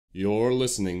You're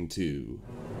listening to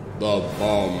the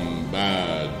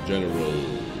Bombad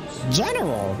Generals.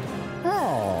 General?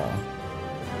 Oh.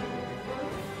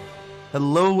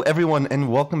 Hello, everyone, and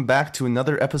welcome back to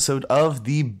another episode of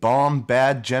the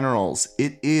Bombad Generals.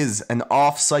 It is an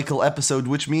off-cycle episode,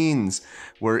 which means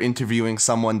we're interviewing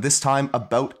someone, this time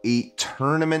about a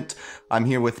tournament. I'm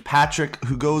here with Patrick,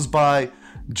 who goes by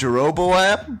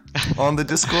Jeroboam on the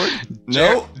Discord.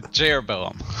 No?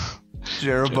 Jeroboam.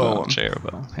 Jeroboam,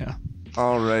 yeah.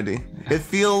 Alrighty. It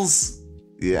feels,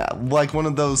 like one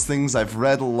of those things I've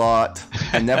read a lot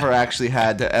and never actually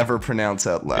had to ever pronounce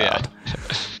out loud. Yeah.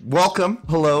 Welcome.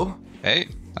 Hello. Hey,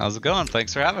 how's it going?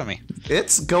 Thanks for having me.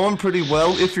 It's going pretty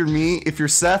well. If you're me, if you're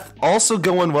Seth, also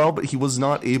going well, but he was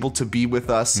not able to be with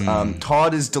us.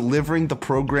 Todd is delivering the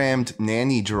programmed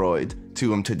nanny droid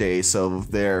to him today, so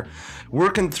they're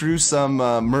working through some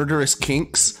murderous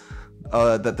kinks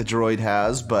that the droid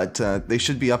has, but they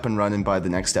should be up and running by the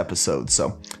next episode.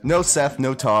 So no Seth,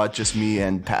 no Todd, just me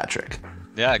and Patrick.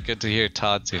 Yeah, good to hear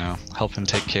Todd's, helping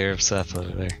take care of Seth over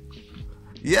there.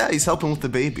 Yeah, he's helping with the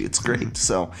baby. It's great.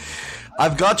 So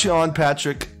I've got you on,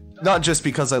 Patrick, not just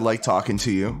because I like talking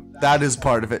to you. That is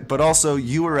part of it. But also,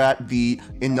 you were at the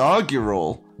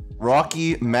inaugural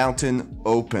Rocky Mountain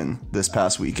Open this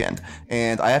past weekend.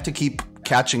 And I have to keep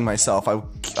catching myself.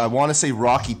 I want to say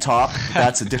Rocky Top.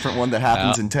 That's a different one that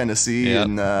happens in Tennessee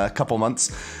in a couple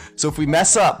months. So if we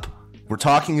mess up, we're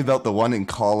talking about the one in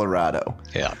Colorado.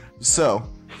 Yeah. So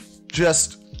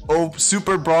just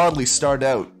super broadly start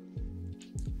out.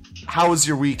 How was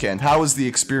your weekend? How was the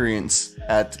experience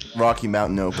at Rocky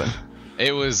Mountain Open?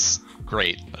 It was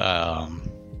great.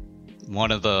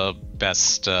 One of the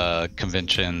best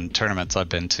convention tournaments I've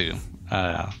been to.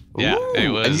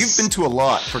 It was. And you've been to a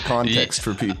lot, for context,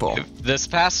 for people. This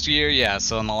past year,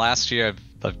 so in the last year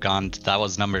I've gone, that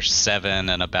was number 7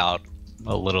 in about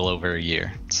a little over a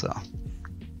year, so.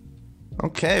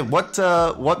 Okay,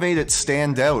 what made it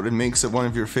stand out and makes it one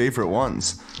of your favorite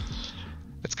ones?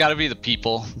 It's got to be the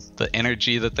people, the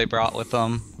energy that they brought with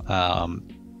them.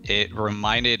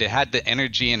 It had the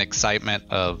energy and excitement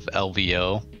of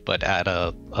LVO, but at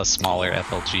a smaller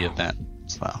FLG event,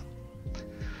 so.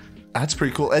 That's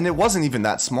pretty cool. And it wasn't even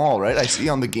that small, right? I see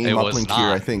on the game uplink here,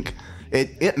 I think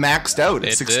it maxed out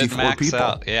at 64 did max people.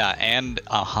 Out, yeah, and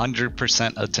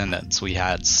 100% attendance. We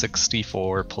had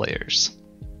 64 players.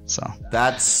 So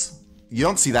you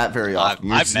don't see that very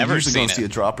often. I've never usually seen don't see a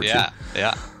drop or two.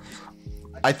 Yeah.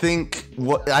 I think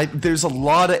there's a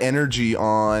lot of energy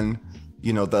on,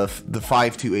 the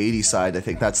 5280 side. I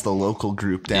think that's the local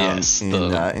group down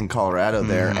in Colorado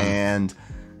there, and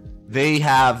they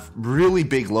have really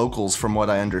big locals from what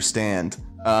I understand.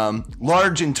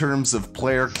 Large in terms of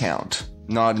player count,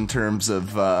 not in terms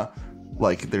of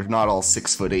they're not all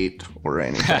 6'8" or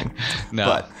anything. No,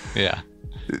 but yeah,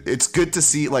 it's good to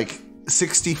see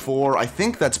 64. I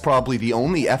think that's probably the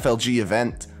only FLG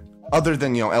event other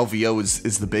than LVO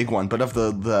is the big one, but of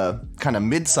the kind of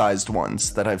mid-sized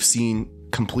ones that I've seen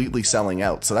completely selling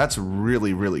out. So that's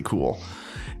really, really cool.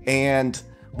 And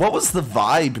what was the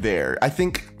vibe there? I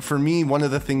think for me, one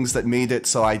of the things that made it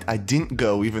so I didn't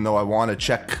go, even though I want to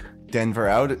check Denver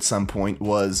out at some point,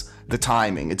 was the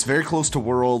timing. It's very close to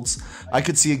Worlds. I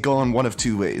could see it going one of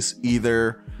two ways.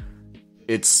 Either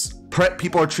it's prep,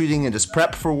 people are treating it as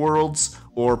prep for Worlds,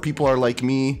 or people are like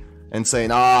me and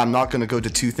saying, I'm not going to go to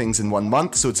 2 things in 1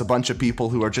 month. So it's a bunch of people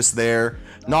who are just there,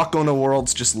 not going to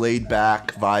Worlds, just laid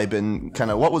back, vibing. Kind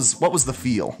of what was the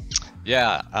feel?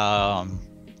 Yeah,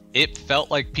 it felt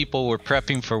like people were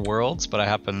prepping for Worlds, but I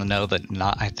happen to know that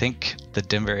I think the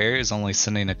Denver area is only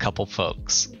sending a couple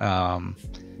folks.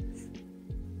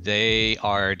 They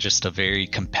are just a very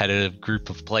competitive group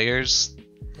of players.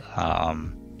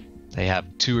 They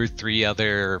have 2 or 3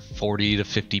 other 40 to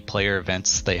 50 player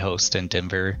events they host in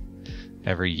Denver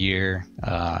every year,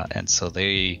 and so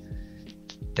they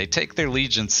take their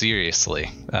Legion seriously.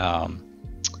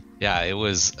 It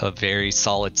was a very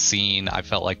solid scene. I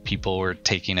felt like people were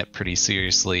taking it pretty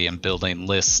seriously and building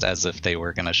lists as if they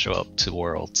were going to show up to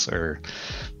Worlds or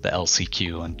the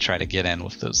LCQ and try to get in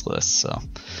with those lists. So,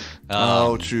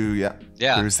 true, yeah.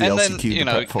 There's the and LCQ then,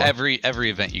 to prep for. every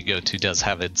event you go to does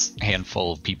have its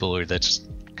handful of people who are just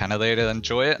kind of there to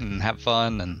enjoy it and have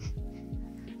fun, and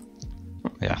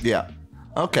yeah.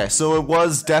 Okay, so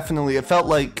it felt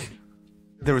like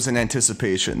there was an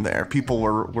anticipation there. People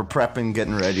were prepping,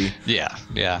 getting ready. Yeah.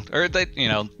 Or they,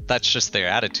 that's just their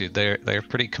attitude. They're a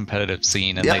pretty competitive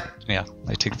scene, and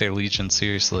they take their Legion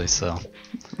seriously. So.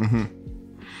 Mm-hmm.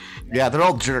 Yeah, they're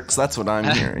all jerks. That's what I'm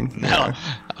hearing. No,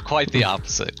 quite the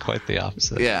opposite. Quite the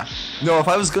opposite. Yeah. No, if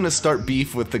I was going to start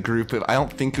beef with the group, I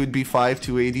don't think it would be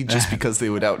 5-80 just because they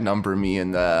would outnumber me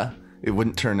and it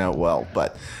wouldn't turn out well.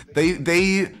 But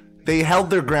they held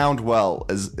their ground well.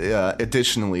 As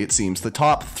additionally, it seems the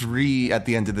top 3 at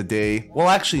the end of the day. Well,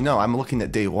 actually, no. I'm looking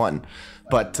at day 1,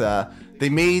 but they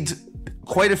made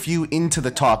quite a few into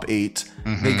the top 8.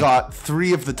 They got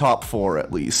 3 of the top 4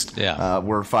 at least. Yeah.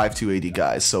 Were 5-80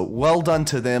 guys. So well done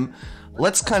to them.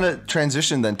 Let's kind of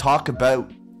transition then, talk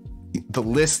about the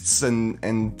lists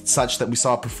and such that we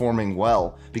saw performing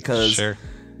well, because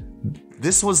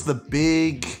this was the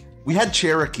big... We had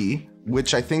Cherokee,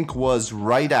 which I think was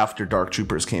right after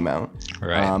Darktroopers came out.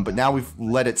 Right. But now we've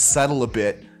let it settle a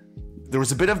bit. There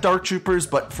was a bit of Darktroopers,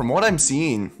 but from what I'm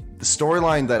seeing, the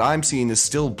storyline that I'm seeing is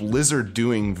still Blizzard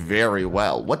doing very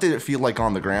well. What did it feel like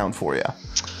on the ground for you?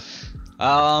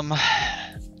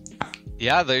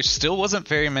 Yeah, there still wasn't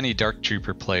very many Dark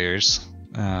Trooper players.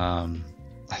 I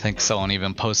think someone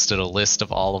even posted a list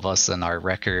of all of us and our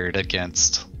record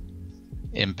against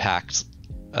Impact,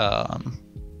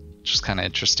 which is kind of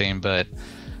interesting. But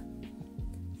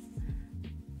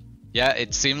yeah,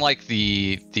 it seemed like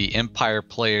the Empire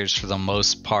players, for the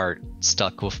most part,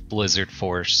 stuck with Blizzard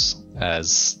Force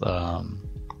as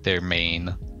their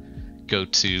main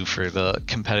go-to for the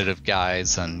competitive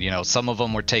guys. And, you know, some of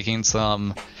them were taking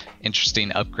some interesting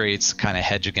upgrades to kind of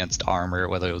hedge against armor,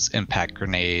 whether it was impact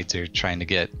grenades or trying to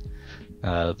get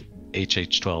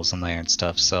HH-12s in there and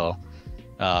stuff. So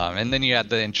and then you had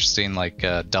the interesting like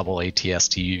double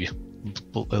ATST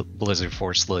Blizzard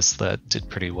Force list that did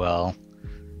pretty well.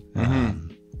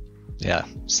 Yeah,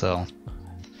 so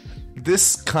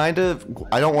this kind of...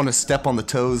 I don't want to step on the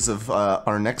toes of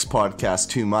our next podcast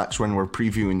too much when we're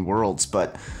previewing Worlds,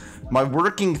 but my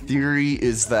working theory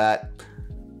is that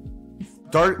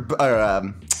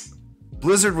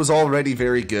Blizzard was already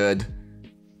very good.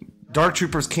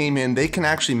 Darktroopers came in, they can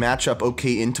actually match up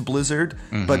okay into Blizzard,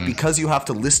 but because you have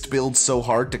to list build so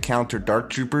hard to counter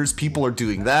Darktroopers, people are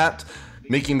doing that,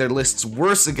 making their lists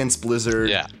worse against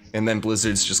Blizzard, and then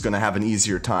Blizzard's just going to have an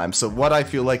easier time. So what I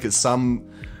feel like is some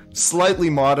slightly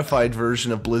modified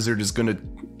version of Blizzard is going to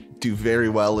do very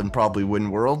well and probably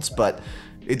win Worlds, but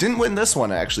it didn't win this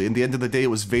one, actually. In the end of the day, it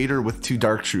was Vader with 2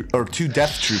 2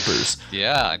 Death Troopers.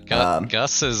 Yeah,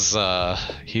 Gus is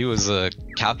he was a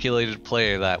calculated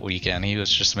player that weekend. He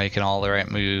was just making all the right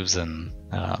moves and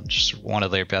just one of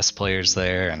their best players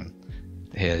there. And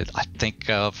I think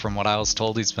from what I was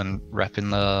told, he's been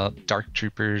repping the Dark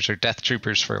Troopers or Death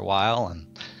Troopers for a while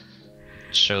and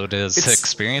showed his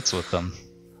experience with them.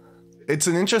 It's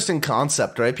an interesting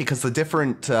concept, right? Because the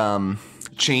different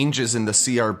changes in the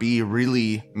CRB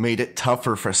really made it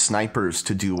tougher for snipers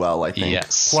to do well, I think.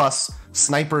 Yes. Plus,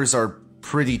 snipers are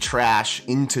pretty trash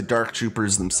into Dark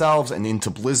Troopers themselves and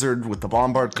into Blizzard with the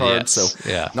Bombard card. Yes.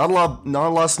 So not a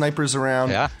lot of snipers around.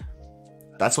 Yeah.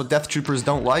 That's what Death Troopers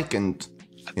don't like, and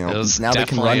you know, now they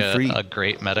can definitely run free. A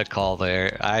great meta call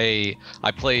there. I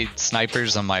played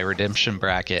snipers on my redemption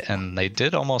bracket, and they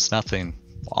did almost nothing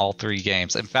all 3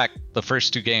 games. In fact, the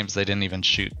first 2 games they didn't even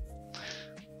shoot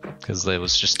because it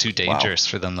was just too dangerous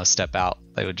for them to step out.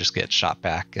 They would just get shot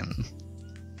back and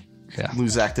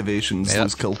lose activations,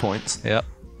 lose kill points. Yep.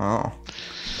 Oh,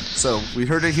 so we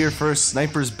heard it here first.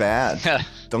 Snipers bad.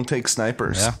 Don't take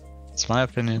snipers. Yeah, it's my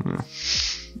opinion.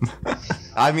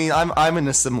 I mean, I'm in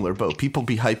a similar boat. People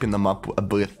be hyping them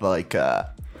up with like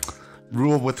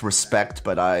rule with respect,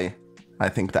 but I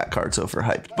think that card's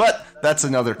overhyped. But that's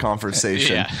another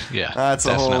conversation. Yeah. That's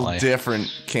definitely a whole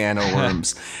different can of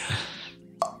worms.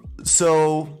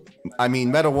 So, I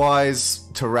mean, meta-wise,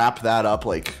 to wrap that up,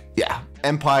 like,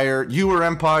 Empire. You were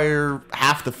Empire.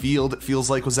 Half the field, it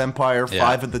feels like, was Empire.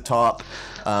 5 at the top.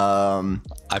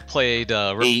 I played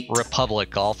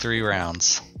Republic all 3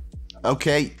 rounds.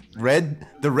 Okay.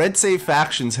 The Red Save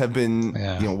factions have been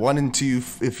 1 and 2,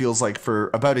 it feels like,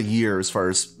 for about a year as far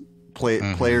as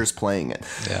players playing it.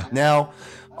 Yeah. Now,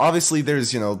 obviously,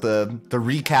 there's, the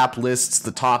recap lists,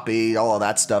 the top 8, all of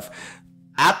that stuff.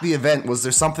 At the event, was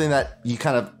there something that you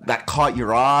that caught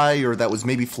your eye, or that was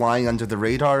maybe flying under the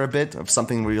radar a bit, of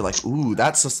something where you're like, ooh,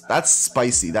 that's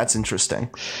spicy, that's interesting?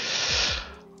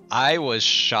 I was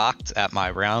shocked at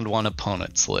my round 1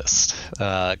 opponents list.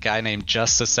 A guy named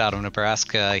Justice out of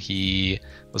Nebraska, he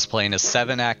was playing a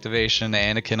 7 activation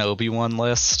Anakin Obi-Wan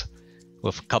list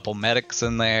with a couple medics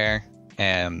in there,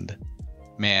 and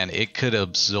man, it could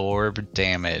absorb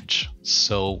damage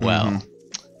so well.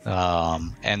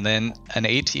 And then an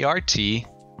ATRT,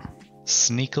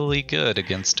 sneakily good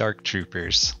against Dark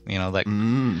Troopers. That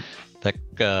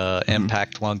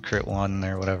impact 1, crit 1,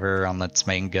 or whatever on its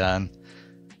main gun.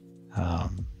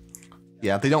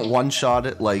 Yeah, they don't one-shot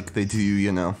it like they do,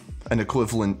 you know, an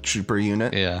equivalent trooper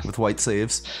unit with white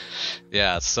saves.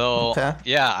 Yeah, so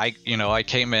I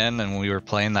came in and we were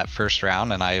playing that first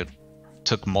round, and I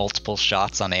took multiple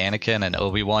shots on Anakin, and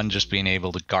Obi-Wan just being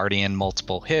able to guardian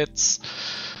multiple hits,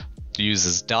 use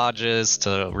his dodges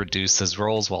to reduce his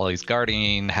rolls while he's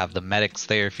guarding, have the medics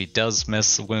there if he does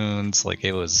miss wounds. Like,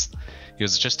 he was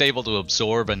just able to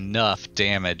absorb enough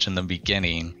damage in the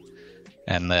beginning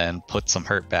and then put some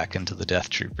hurt back into the Death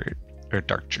Trooper or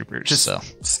Dark Troopers. Just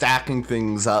stacking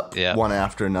things up one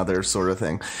after another sort of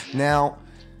thing. Now,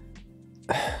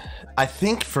 I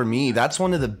think for me, that's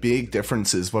one of the big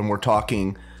differences when we're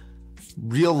talking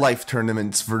real life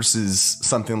tournaments versus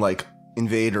something like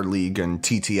Invader League and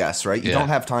TTS, right? You don't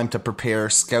have time to prepare,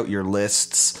 scout your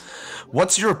lists.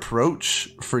 What's your approach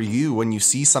for you when you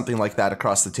see something like that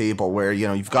across the table where, you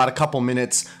know, you've got a couple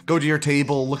minutes, go to your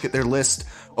table, look at their list.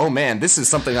 Oh man, this is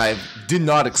something I did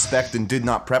not expect and did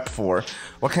not prep for.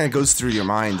 What kind of goes through your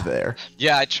mind there?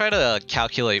 Yeah, I try to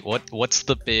calculate what's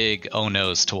the big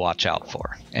oh-nos to watch out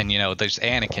for. And, you know, there's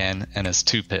Anakin and his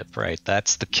 2-pip, right?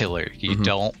 That's the killer. You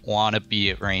don't want to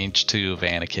be at range 2 of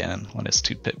Anakin when his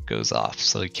 2-pip goes off,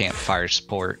 so he can't fire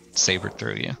support, saber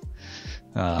through you.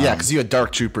 Because you had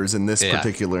Dark Troopers in this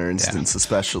particular instance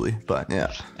especially, but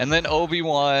yeah. And then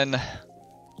Obi-Wan,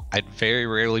 I'd very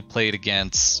rarely played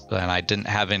against, and I didn't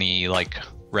have any like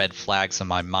red flags in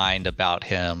my mind about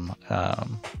him.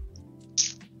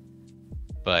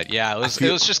 But yeah, it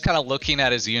was just kind of looking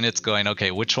at his units going,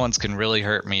 okay, which ones can really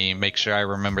hurt me? Make sure I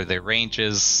remember their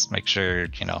ranges, make sure,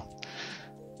 you know,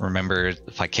 remember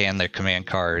if I can their command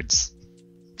cards.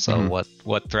 So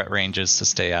what threat ranges to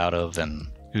stay out of and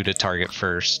who to target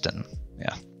first, and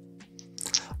yeah.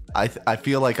 I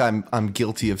feel like I'm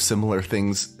guilty of similar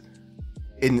things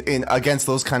in against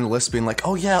those kind of lists, being like,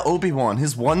 oh yeah, Obi-Wan,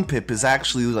 his 1-pip is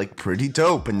actually like pretty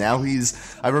dope, and now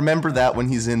I remember that when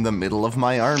he's in the middle of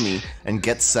my army and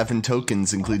gets 7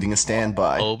 tokens, including a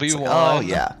standby. Obi-Wan. Like, oh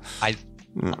yeah.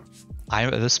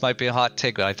 This might be a hot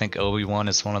take, but I think Obi-Wan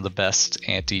is one of the best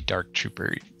anti-Dark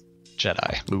Trooper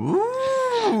Jedi.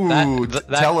 Ooh,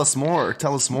 tell us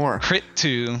more. Crit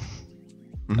 2,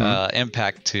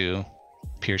 Impact 2,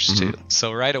 Pierce 2.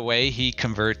 So right away he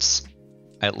converts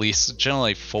at least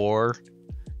generally 4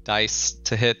 dice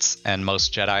to hits, and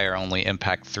most Jedi are only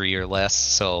Impact 3 or less.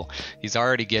 So he's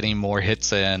already getting more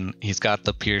hits in. He's got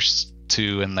the Pierce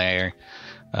 2 in there.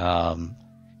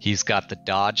 He's got the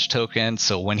dodge token.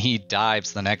 So when he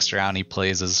dives the next round, he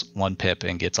plays his 1-pip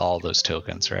and gets all those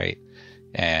tokens, right?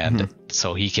 And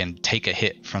so he can take a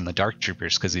hit from the Dark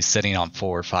Troopers because he's sitting on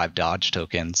 4 or 5 dodge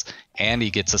tokens, and he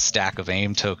gets a stack of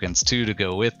aim tokens too to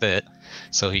go with it,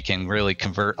 so he can really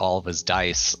convert all of his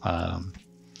dice. Okay.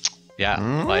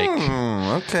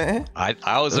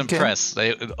 I was impressed.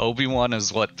 Obi-Wan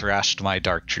is what thrashed my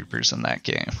Dark Troopers in that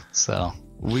game. So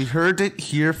we heard it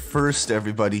here first,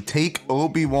 everybody. Take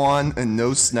Obi-Wan and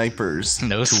no snipers.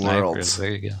 No to snipers. Worlds.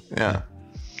 There you go. Yeah.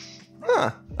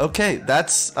 Huh. Okay,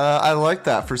 that's I like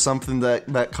that for something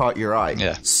that caught your eye.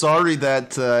 Yeah. Sorry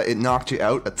that it knocked you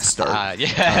out at the start.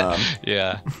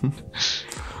 Yeah.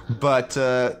 But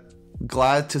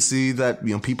glad to see that,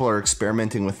 you know, people are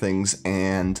experimenting with things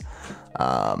and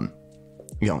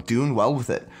you know, doing well with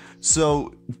it.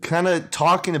 So, kind of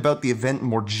talking about the event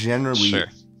more generally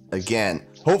again.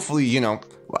 Hopefully, you know,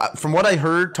 from what I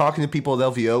heard talking to people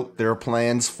at LVO, there are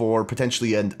plans for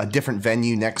potentially a different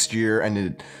venue next year,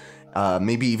 and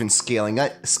maybe even scaling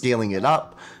it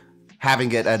up,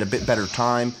 having it at a bit better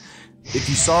time. If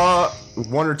you saw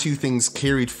 1 or 2 things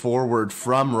carried forward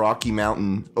from Rocky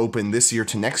Mountain Open this year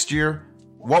to next year,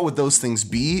 what would those things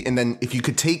be? And then if you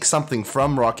could take something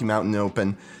from Rocky Mountain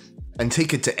Open and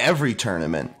take it to every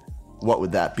tournament, what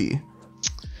would that be?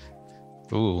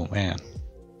 Ooh, man.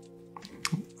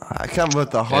 I come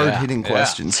with the hard-hitting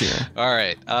questions here. All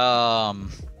right.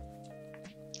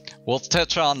 We'll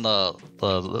touch on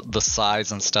the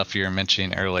size and stuff you were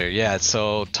mentioning earlier. Yeah,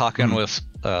 so talking with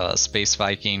Space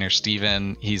Viking or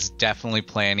Steven, he's definitely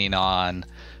planning on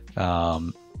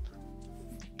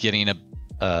getting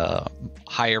a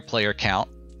higher player count.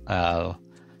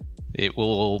 It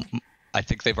will. I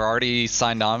think they've already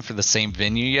signed on for the same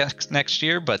venue next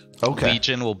year, but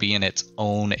Legion will be in its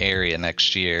own area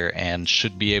next year and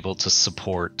should be able to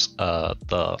support the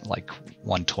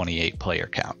 128 player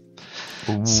count.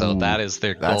 Ooh, so that is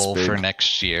their goal for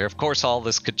next year. Of course, all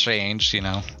this could change. You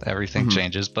know, everything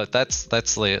changes, but that's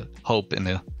the hope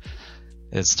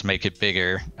is to make it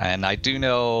bigger. And I do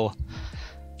know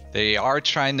they are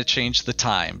trying to change the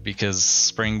time because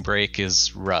spring break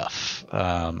is rough,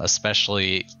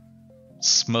 especially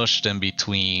smushed in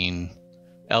between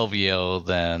LVO,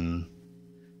 then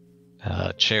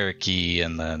Cherokee,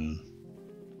 and then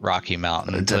Rocky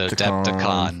Mountain to Adepticon.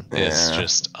 Adepticon is Yeah.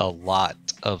 just a lot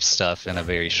of stuff in a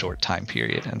very short time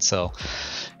period. And so,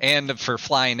 and for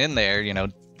flying in there,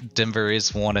 Denver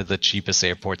is one of the cheapest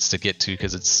airports to get to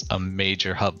because it's a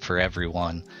major hub for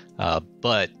everyone.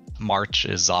 But March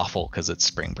is awful because it's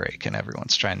spring break and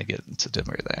everyone's trying to get into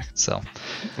Denver there. So,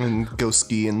 And go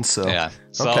skiing. So yeah.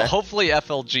 So Okay. hopefully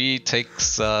FLG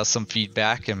takes some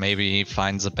feedback and maybe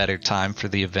finds a better time for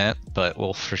the event, but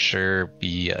will for sure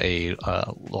be a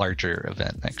larger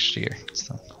event next year.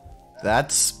 So,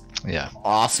 that's yeah.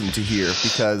 awesome to hear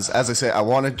because, as I say, I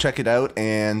want to check it out.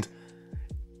 And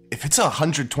if it's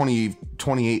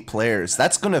 128 players,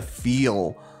 that's going to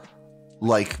feel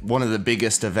like one of the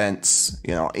biggest events,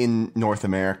 in North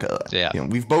America. Yeah.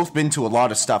 We've both been to a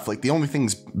lot of stuff. Like, the only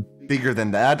things bigger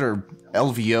than that are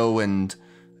LVO and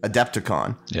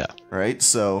Adepticon. Yeah. Right?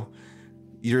 So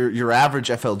your average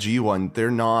FLG one, they're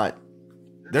not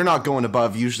going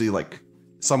above usually like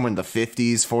somewhere in the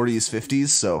 50s, 40s, 50s.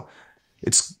 So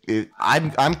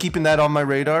I'm keeping that on my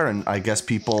radar, and I guess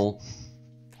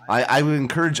I would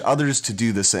encourage others to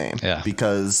do the same. Yeah.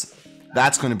 Because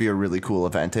that's going to be a really cool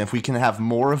event. And if we can have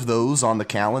more of those on the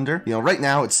calendar, right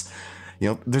now it's,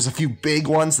 there's a few big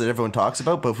ones that everyone talks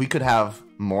about, but if we could have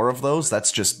more of those,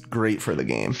 that's just great for the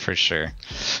game. For sure.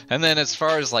 And then as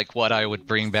far as like what I would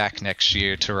bring back next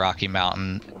year to Rocky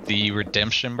Mountain, the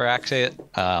redemption bracket,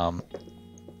 I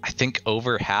think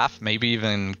over half, maybe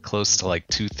even close to like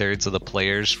 2/3 of the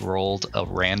players rolled a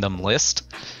random list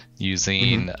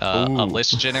using a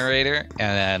list generator,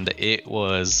 and it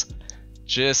was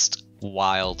just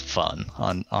wild fun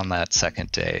on that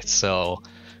second day. So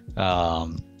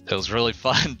it was really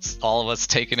fun. All of us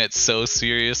taking it so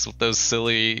serious with those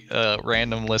silly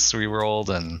random lists we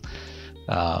rolled, and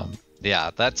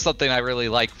yeah, that's something I really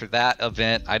like for that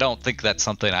event. I don't think that's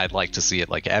something I'd like to see at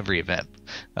like every event,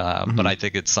 but I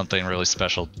think it's something really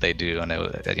special they do, and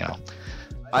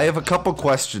I have a couple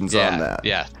questions on that.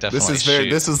 Yeah, definitely.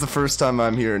 This is the first time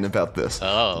I'm hearing about this.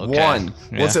 Oh, okay. One,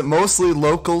 was it mostly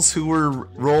locals who were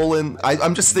rolling?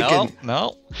 I'm just thinking.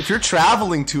 No. If you're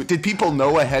traveling to it, did people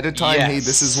know ahead of time? Yes. Hey,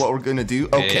 this is what we're gonna do.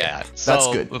 Okay, Yeah, that's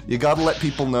good. You gotta let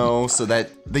people know so that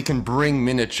they can bring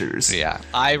miniatures. Yeah,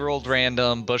 I rolled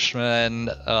random. Bushman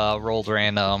rolled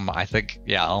random. I think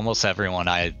almost everyone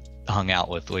I hung out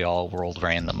with, we all rolled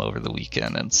random over the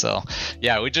weekend, and so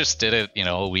we just did it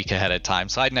a week ahead of time,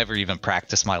 so I'd never even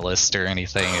practiced my list or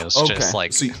anything. It was just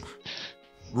like, so you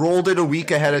rolled it a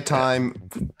week ahead of time,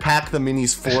 pack the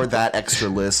minis for that extra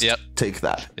list. Yep. Take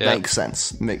that. Yep. Makes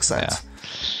sense.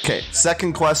 Okay,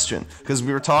 second question, because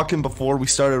we were talking before we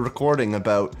started recording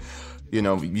about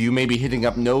you may be hitting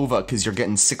up Nova because you're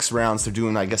getting 6 rounds. They're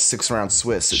doing, I guess, 6-round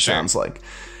Swiss, it sounds like.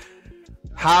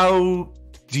 How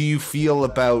do you feel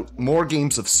about more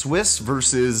games of Swiss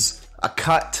versus a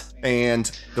cut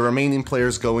and the remaining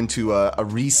players go into a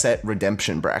reset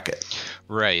redemption bracket?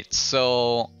 Right.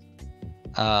 So,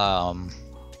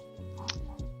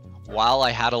 while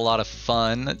I had a lot of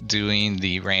fun doing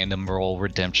the random roll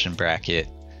redemption bracket,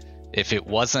 if it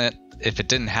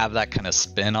didn't have that kind of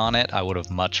spin on it, I would have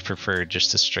much preferred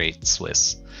just a straight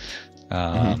Swiss.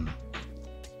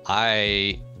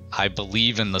 I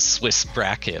believe in the Swiss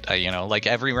bracket. Like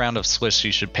every round of Swiss,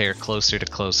 you should pair closer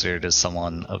to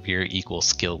someone of your equal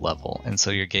skill level, and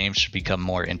so your game should become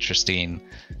more interesting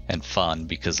and fun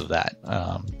because of that.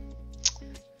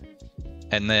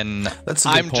 And then That's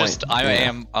a good point. I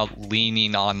am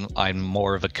leaning on. I'm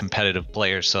more of a competitive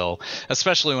player, so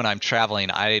especially when I'm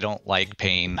traveling, I don't like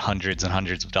paying hundreds and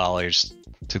hundreds of dollars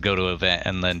to go to an event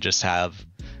and then just have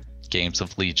games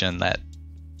of Legion that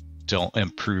don't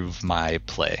improve my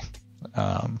play.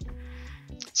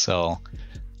 So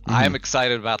I'm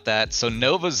excited about that. So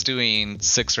Nova's doing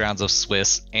 6 rounds of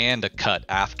Swiss and a cut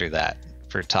after that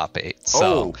for top 8.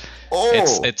 So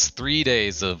it's 3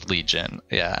 days of Legion.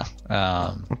 Yeah.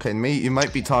 Okay, you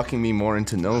might be talking me more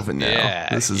into Nova now. Yeah,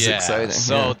 this is exciting.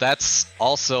 So that's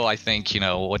also, I think,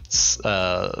 what's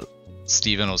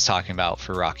Steven was talking about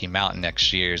for Rocky Mountain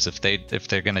next year is if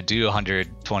they're going to do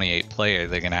 128 player,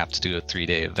 they're going to have to do a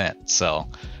 3-day event. So,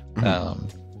 so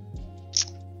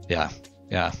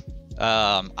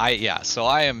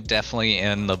I am definitely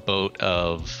in the boat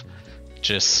of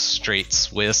just straight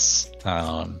Swiss.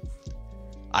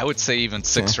 I would say even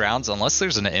 6 rounds, unless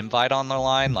there's an invite on the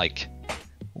line. Like,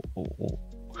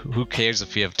 who cares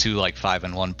if you have 2 like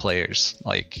 5-1 players?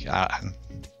 Like,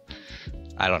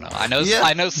 I don't know.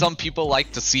 I know some people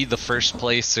like to see the first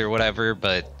place or whatever,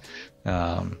 but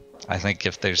I think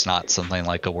if there's not something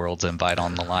like a World's Invite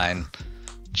on the line,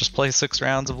 just play 6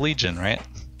 rounds of Legion, right?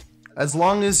 As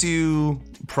long as you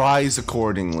prize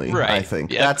accordingly. Right. I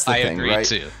think Yeah, that's the I thing, agree right?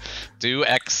 too. Do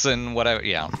X and whatever.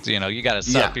 Yeah, you know, you got to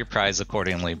set up your prize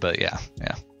accordingly. But yeah.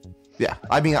 Yeah,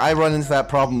 I mean, I run into that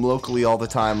problem locally all the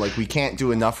time. Like, we can't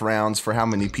do enough rounds for how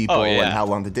many people and how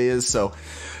long the day is. So,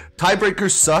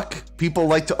 tiebreakers suck. People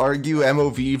like to argue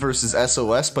MOV versus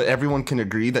SOS, but everyone can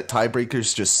agree that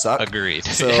tiebreakers just suck. Agreed.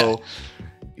 So,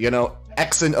 you know,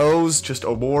 X and O's, just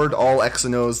award all X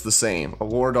and O's the same.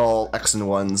 Award all X and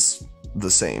 1's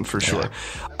the same, for sure.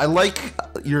 I like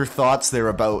your thoughts there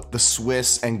about the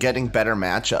Swiss and getting better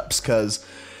matchups, because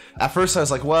at first I was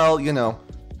like, well, you know,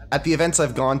 at the events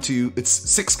I've gone to, it's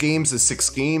 6 games is 6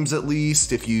 games at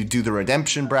least, if you do the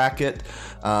redemption bracket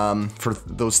for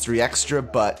those 3 extra.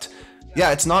 But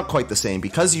yeah, it's not quite the same.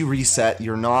 Because you reset,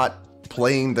 you're not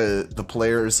playing the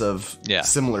players of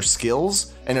similar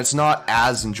skills, and it's not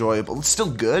as enjoyable. It's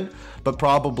still good, but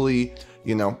probably,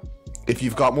 you know, if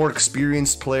you've got more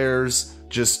experienced players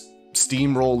just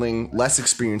steamrolling less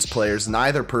experienced players,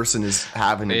 neither person is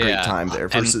having a great time there.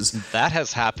 Versus and that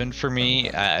has happened for me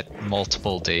at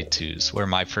multiple day 2s where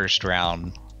my first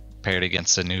round paired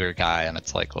against a newer guy, and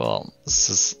it's like, well, this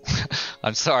is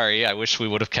I'm sorry, I wish we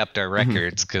would have kept our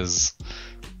records, because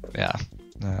it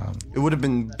would have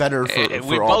been better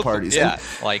for all parties. Yeah,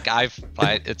 like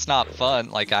it's not fun.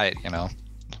 Like I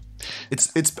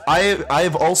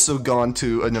have also gone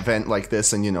to an event like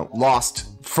this and, you know, lost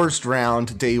first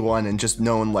round day 1 and just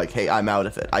known, like, hey, I'm out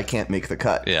of it, I can't make the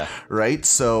cut. Yeah, right.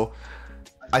 So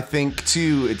I think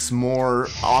too it's more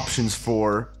options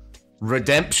for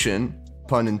redemption,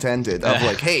 pun intended, of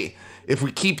like, hey, if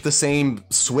we keep the same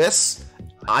Swiss,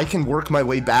 I can work my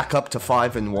way back up to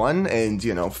 5-1 and,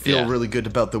 you know, feel really good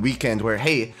about the weekend where,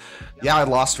 hey, yeah, I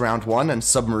lost round 1 and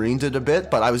submarined it a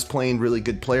bit, but I was playing really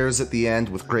good players at the end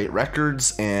with great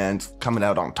records and coming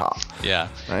out on top. Yeah.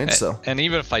 Right? And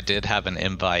even if I did have an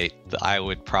invite, I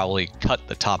would probably cut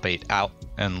the top 8 out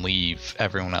and leave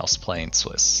everyone else playing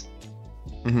Swiss.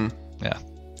 Mm-hmm. Yeah.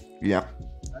 Yeah.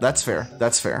 That's fair.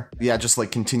 Yeah, just like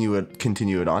continue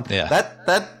it on. Yeah.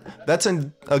 That's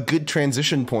a good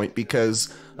transition point,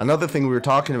 because another thing we were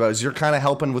talking about is you're kind of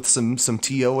helping with some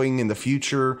TOing in the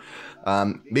future.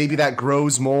 Maybe that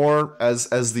grows more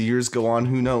as the years go on,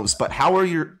 who knows. But how are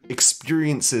your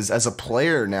experiences as a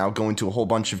player now, going to a whole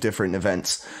bunch of different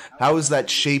events? How is that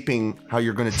shaping how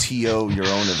you're going to TO your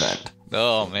own event?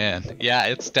 Oh man, yeah,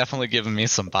 it's definitely given me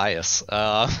some bias.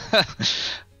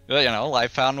 You know, I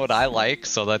found what I like,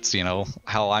 so that's, you know,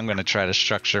 how I'm going to try to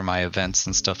structure my events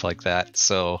and stuff like that.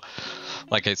 So,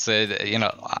 like I said, you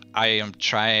know, I'm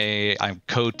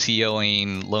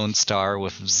co-TOing Lone Star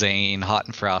with Zane, Hot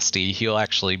and Frosty. He'll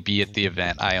actually be at the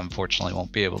event. I unfortunately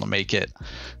won't be able to make it.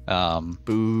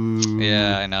 Boo.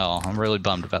 Yeah, I know. I'm really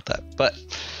bummed about that. But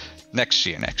next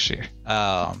year.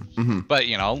 But,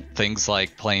 you know, things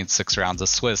like playing 6 rounds of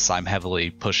Swiss, I'm heavily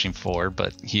pushing for,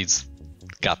 but he's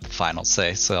got the final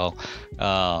say. So,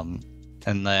 and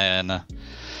then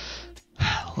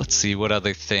let's see what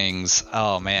other things.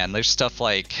 Oh man, there's stuff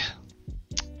like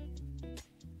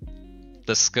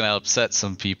this is gonna upset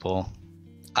some people.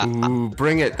 Ooh,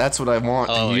 bring it. That's what I want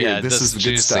to hear. Yeah, this is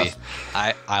juicy. Good stuff.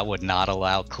 I would not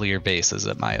allow clear bases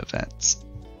at my events.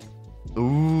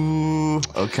 Ooh,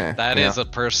 okay. That is a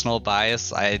personal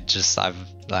bias. I've just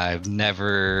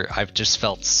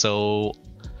felt so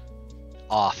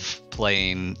off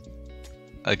playing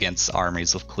against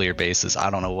armies with clear bases. I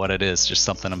don't know what it is, just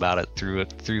something about it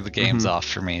threw the games off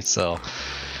for me. So,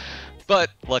 but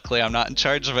luckily I'm not in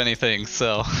charge of anything,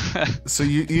 so so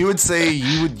you would say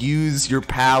you would use your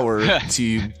power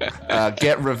to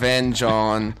get revenge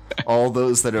on all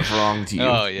those that have wronged you.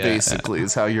 Basically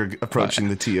is how you're approaching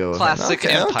the TO. Classic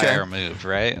Empire move,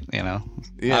 right? You know,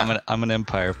 I'm an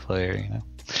Empire player, you know.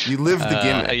 You live the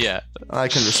gimmick. Yeah, I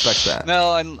can respect that.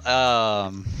 No, and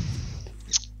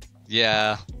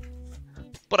yeah,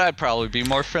 but I'd probably be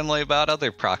more friendly about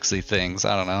other proxy things.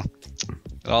 I don't know.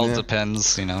 It all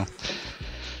depends, you know.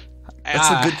 That's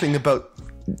a good thing about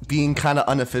being kind of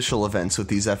unofficial events with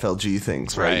these FLG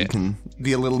things, right? You can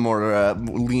be a little more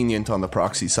lenient on the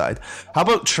proxy side. How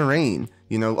about terrain?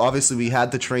 You know, obviously we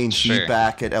had the terrain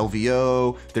feedback at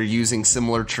LVO. They're using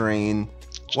similar terrain.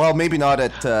 Well, maybe not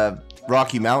at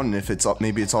Rocky Mountain if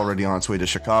maybe it's already on its way to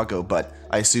Chicago, but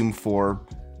I assume for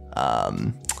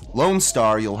Lone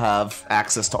Star you'll have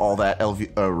access to all that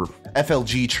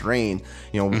FLG terrain.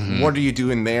 You know, what are you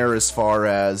doing there as far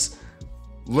as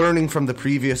learning from the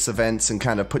previous events and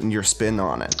kind of putting your spin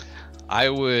on it? I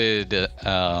would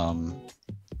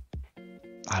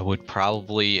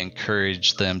probably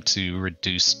encourage them to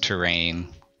reduce terrain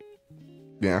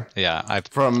Yeah. Yeah,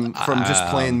 From just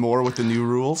playing more with the new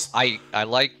rules. I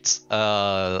liked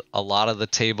a lot of the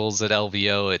tables at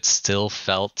LVO. It still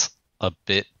felt a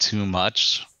bit too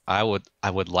much. I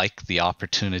would like the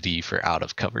opportunity for out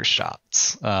of cover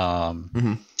shots.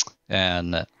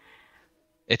 And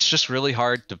it's just really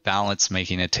hard to balance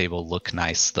making a table look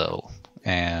nice though.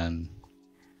 And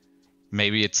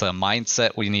maybe it's a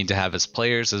mindset we need to have as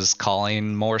players, is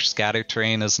calling more scatter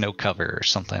terrain as no cover or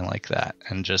something like that,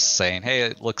 and just saying, hey,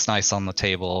 it looks nice on the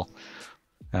table,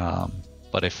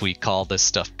 but if we call this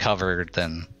stuff covered,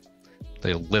 then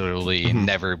there'll literally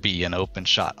never be an open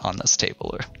shot on this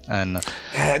table. And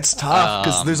yeah, it's tough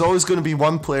because there's always going to be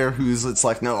one player it's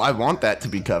like, no, I want that to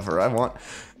be cover. I want,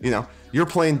 you're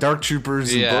playing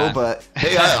Darktroopers and Boba.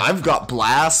 Hey, I've got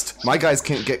Blast. My guys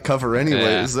can't get cover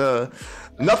anyways.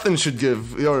 Nothing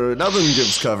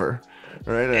gives cover,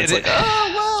 right? And it's like,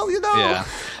 Yeah,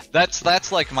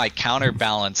 that's like my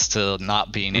counterbalance to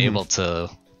not being able to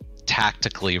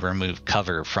tactically remove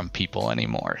cover from people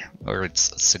anymore, or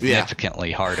it's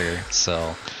significantly harder.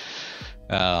 So,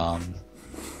 that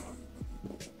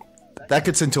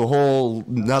gets into a whole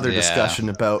another discussion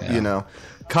about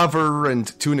cover, and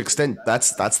to an extent,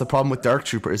 that's the problem with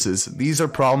Darktroopers. Is these are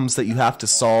problems that you have to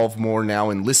solve more now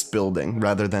in list building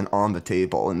rather than on the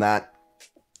table, and that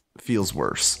feels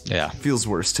worse. Yeah, feels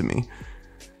worse to me,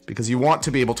 because you want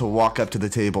to be able to walk up to the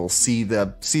table, see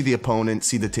the opponent,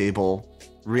 see the table,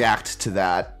 react to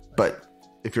that. But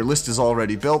if your list is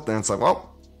already built, then it's like,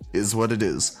 well, is what it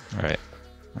is. Right.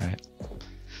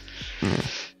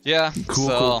 Yeah.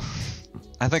 Cool.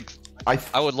 I think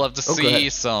I would love to see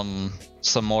some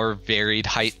more varied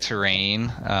height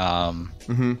terrain.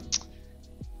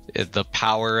 The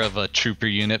power of a trooper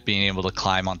unit being able to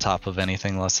climb on top of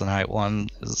anything less than height 1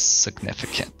 is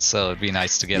significant. So it'd be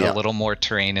nice to get a little more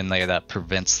terrain in there that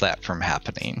prevents that from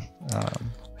happening.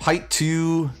 Height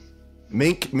 2,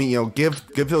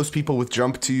 give those people with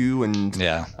jump 2 and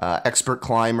expert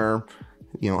climber,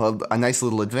 a nice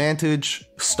little advantage.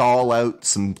 Stall out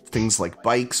some things like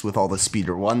bikes with all the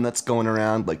speeder 1 that's going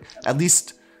around. Like, at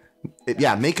least,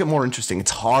 make it more interesting.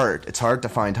 It's hard to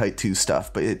find height 2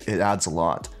 stuff, but it adds a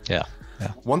lot. Yeah.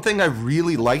 One thing I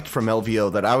really liked from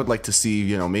LVO that I would like to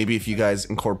see, maybe if you guys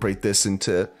incorporate this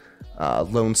into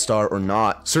Lone Star or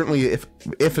not. Certainly,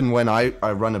 if and when I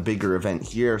run a bigger event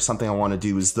here, something I want to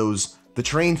do is the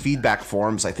terrain feedback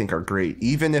forums. I think are great,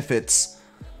 even if it's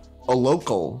a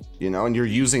local, and you're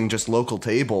using just local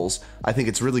tables. I think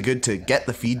it's really good to get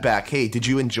the feedback. Hey, did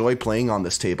you enjoy playing on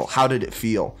this table? How did it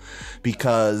feel?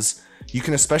 Because you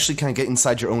can especially kind of get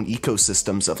inside your own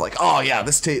ecosystems of like, oh yeah,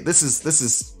 this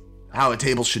is how a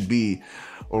table should be,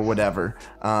 or whatever.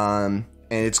 And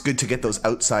it's good to get those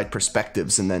outside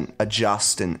perspectives and then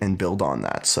adjust and build on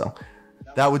that. So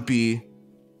that would be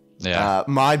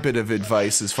my bit of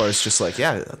advice as far as just like,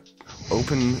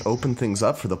 open things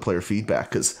up for the player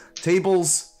feedback, because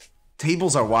tables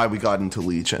are why we got into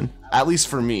Legion, at least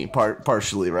for me,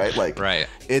 partially, right? Like,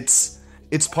 it's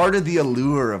part of the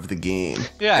allure of the game.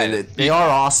 Yeah, and they are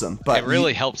awesome, but it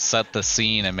really helps set the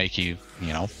scene and make you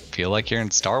feel like you're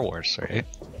in Star Wars, right?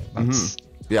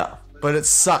 Yeah, but it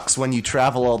sucks when you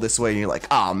travel all this way and you're like,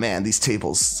 oh man, these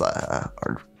tables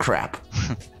are crap.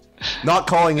 Not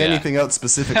calling anything out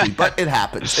specifically, but it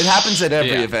happens. It happens at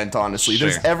every event, honestly. Sure.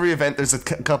 There's a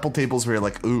couple tables where you're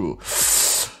like, ooh,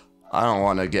 I don't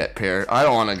want to get paired. I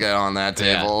don't want to get on that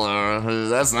table.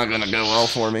 That's not going to go well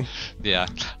for me. Yeah.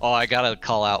 Oh, I got to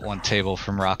call out one table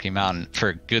from Rocky Mountain for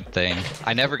a good thing.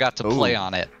 I never got to play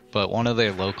on it, but one of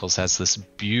their locals has this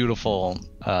beautiful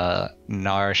Nar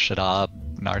Shaddaa.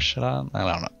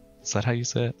 I don't know. Is that how you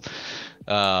say it?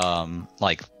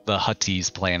 Like the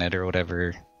Huttese planet or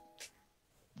whatever.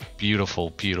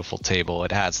 Beautiful table.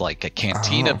 It has like a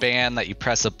cantina band that you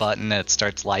press a button and it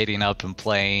starts lighting up and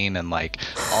playing, and like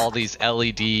all these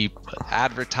LED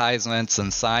advertisements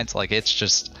and signs. Like,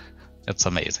 it's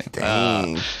amazing.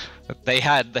 Dang. They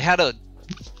had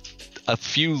a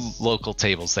few local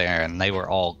tables there, and they were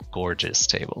all gorgeous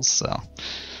tables, so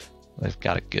they've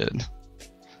got it good.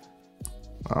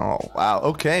 Oh, wow.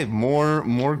 Okay,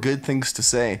 more good things to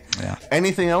say. Yeah.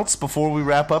 Anything else before we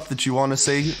wrap up that you want to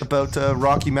say about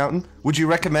Rocky Mountain? Would you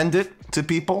recommend it to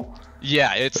people?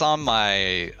 Yeah, it's on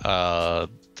my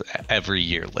every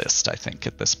year list, I think,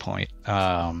 at this point.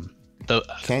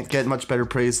 Can't get much better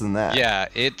praise than that. Yeah,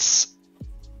 it's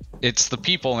the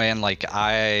people, man. Like,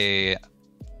 the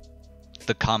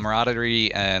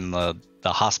camaraderie and the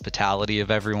hospitality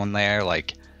of everyone there,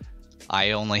 like,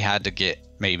 I only had to get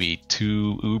maybe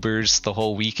 2 Ubers the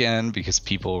whole weekend because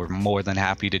people were more than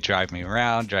happy to drive me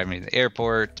around, drive me to the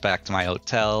airport, back to my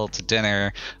hotel, to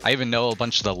dinner. I even know a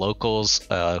bunch of the locals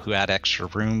who had extra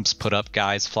rooms put up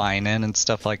guys flying in and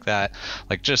stuff like that.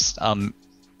 Like just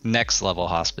next level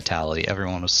hospitality.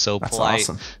 Everyone was so polite.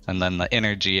 Awesome. And then the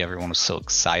energy, everyone was so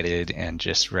excited and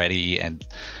just ready and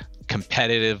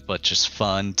competitive, but just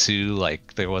fun too.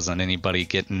 Like there wasn't anybody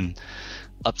getting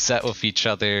upset with each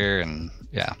other, and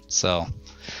yeah, so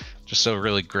just a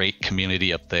really great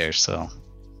community up there. So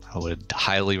I would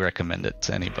highly recommend it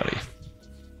to anybody.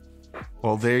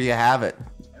 Well, there you have it.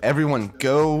 Everyone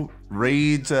go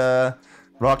raid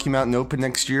Rocky Mountain Open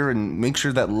next year and make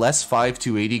sure that less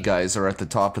 5-280 guys are at the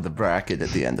top of the bracket at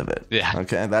the end of it. Yeah.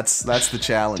 Okay, that's the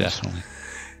challenge. Definitely.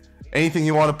 Anything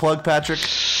you want to plug, Patrick?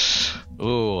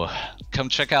 Ooh, come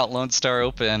check out Lone Star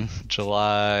Open,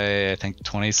 July, I think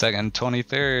 22nd,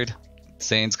 23rd.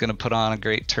 Zane's going to put on a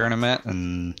great tournament,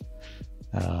 and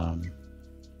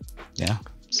yeah.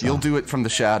 So. You'll do it from the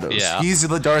shadows. Yeah. He's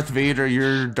the Darth Vader,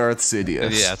 you're Darth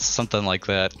Sidious. Yeah, it's something like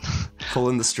that.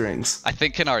 Pulling the strings. I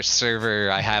think in our server,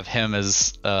 I have him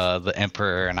as the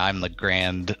Emperor, and I'm the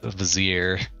Grand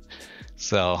Vizier.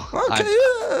 So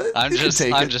okay, I'm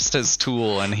just his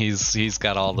tool, and he's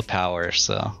got all the power.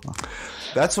 So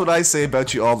that's what I say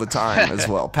about you all the time as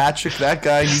well, Patrick. That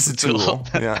guy, he's a tool.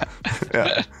 Yeah.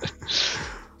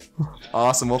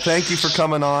 Awesome. Well, thank you for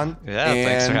coming on. Yeah,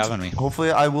 thanks for having me.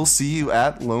 Hopefully, I will see you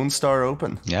at Lone Star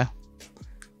Open. Yeah.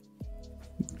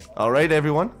 All right,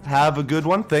 everyone. Have a good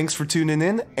one. Thanks for tuning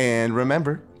in, and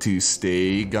remember to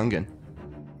stay Gungan.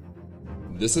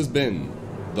 This has been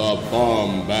the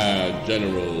Bombad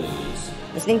Generals.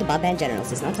 Listening to Bombad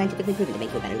Generals is not scientifically proven to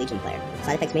make you a better Legion player.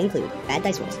 Side effects may include bad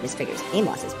dice rolls, missed triggers, aim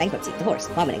losses, bankruptcy, divorce,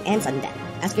 vomiting, and sudden death.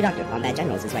 Ask your doctor if Bombad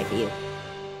Generals is right for you.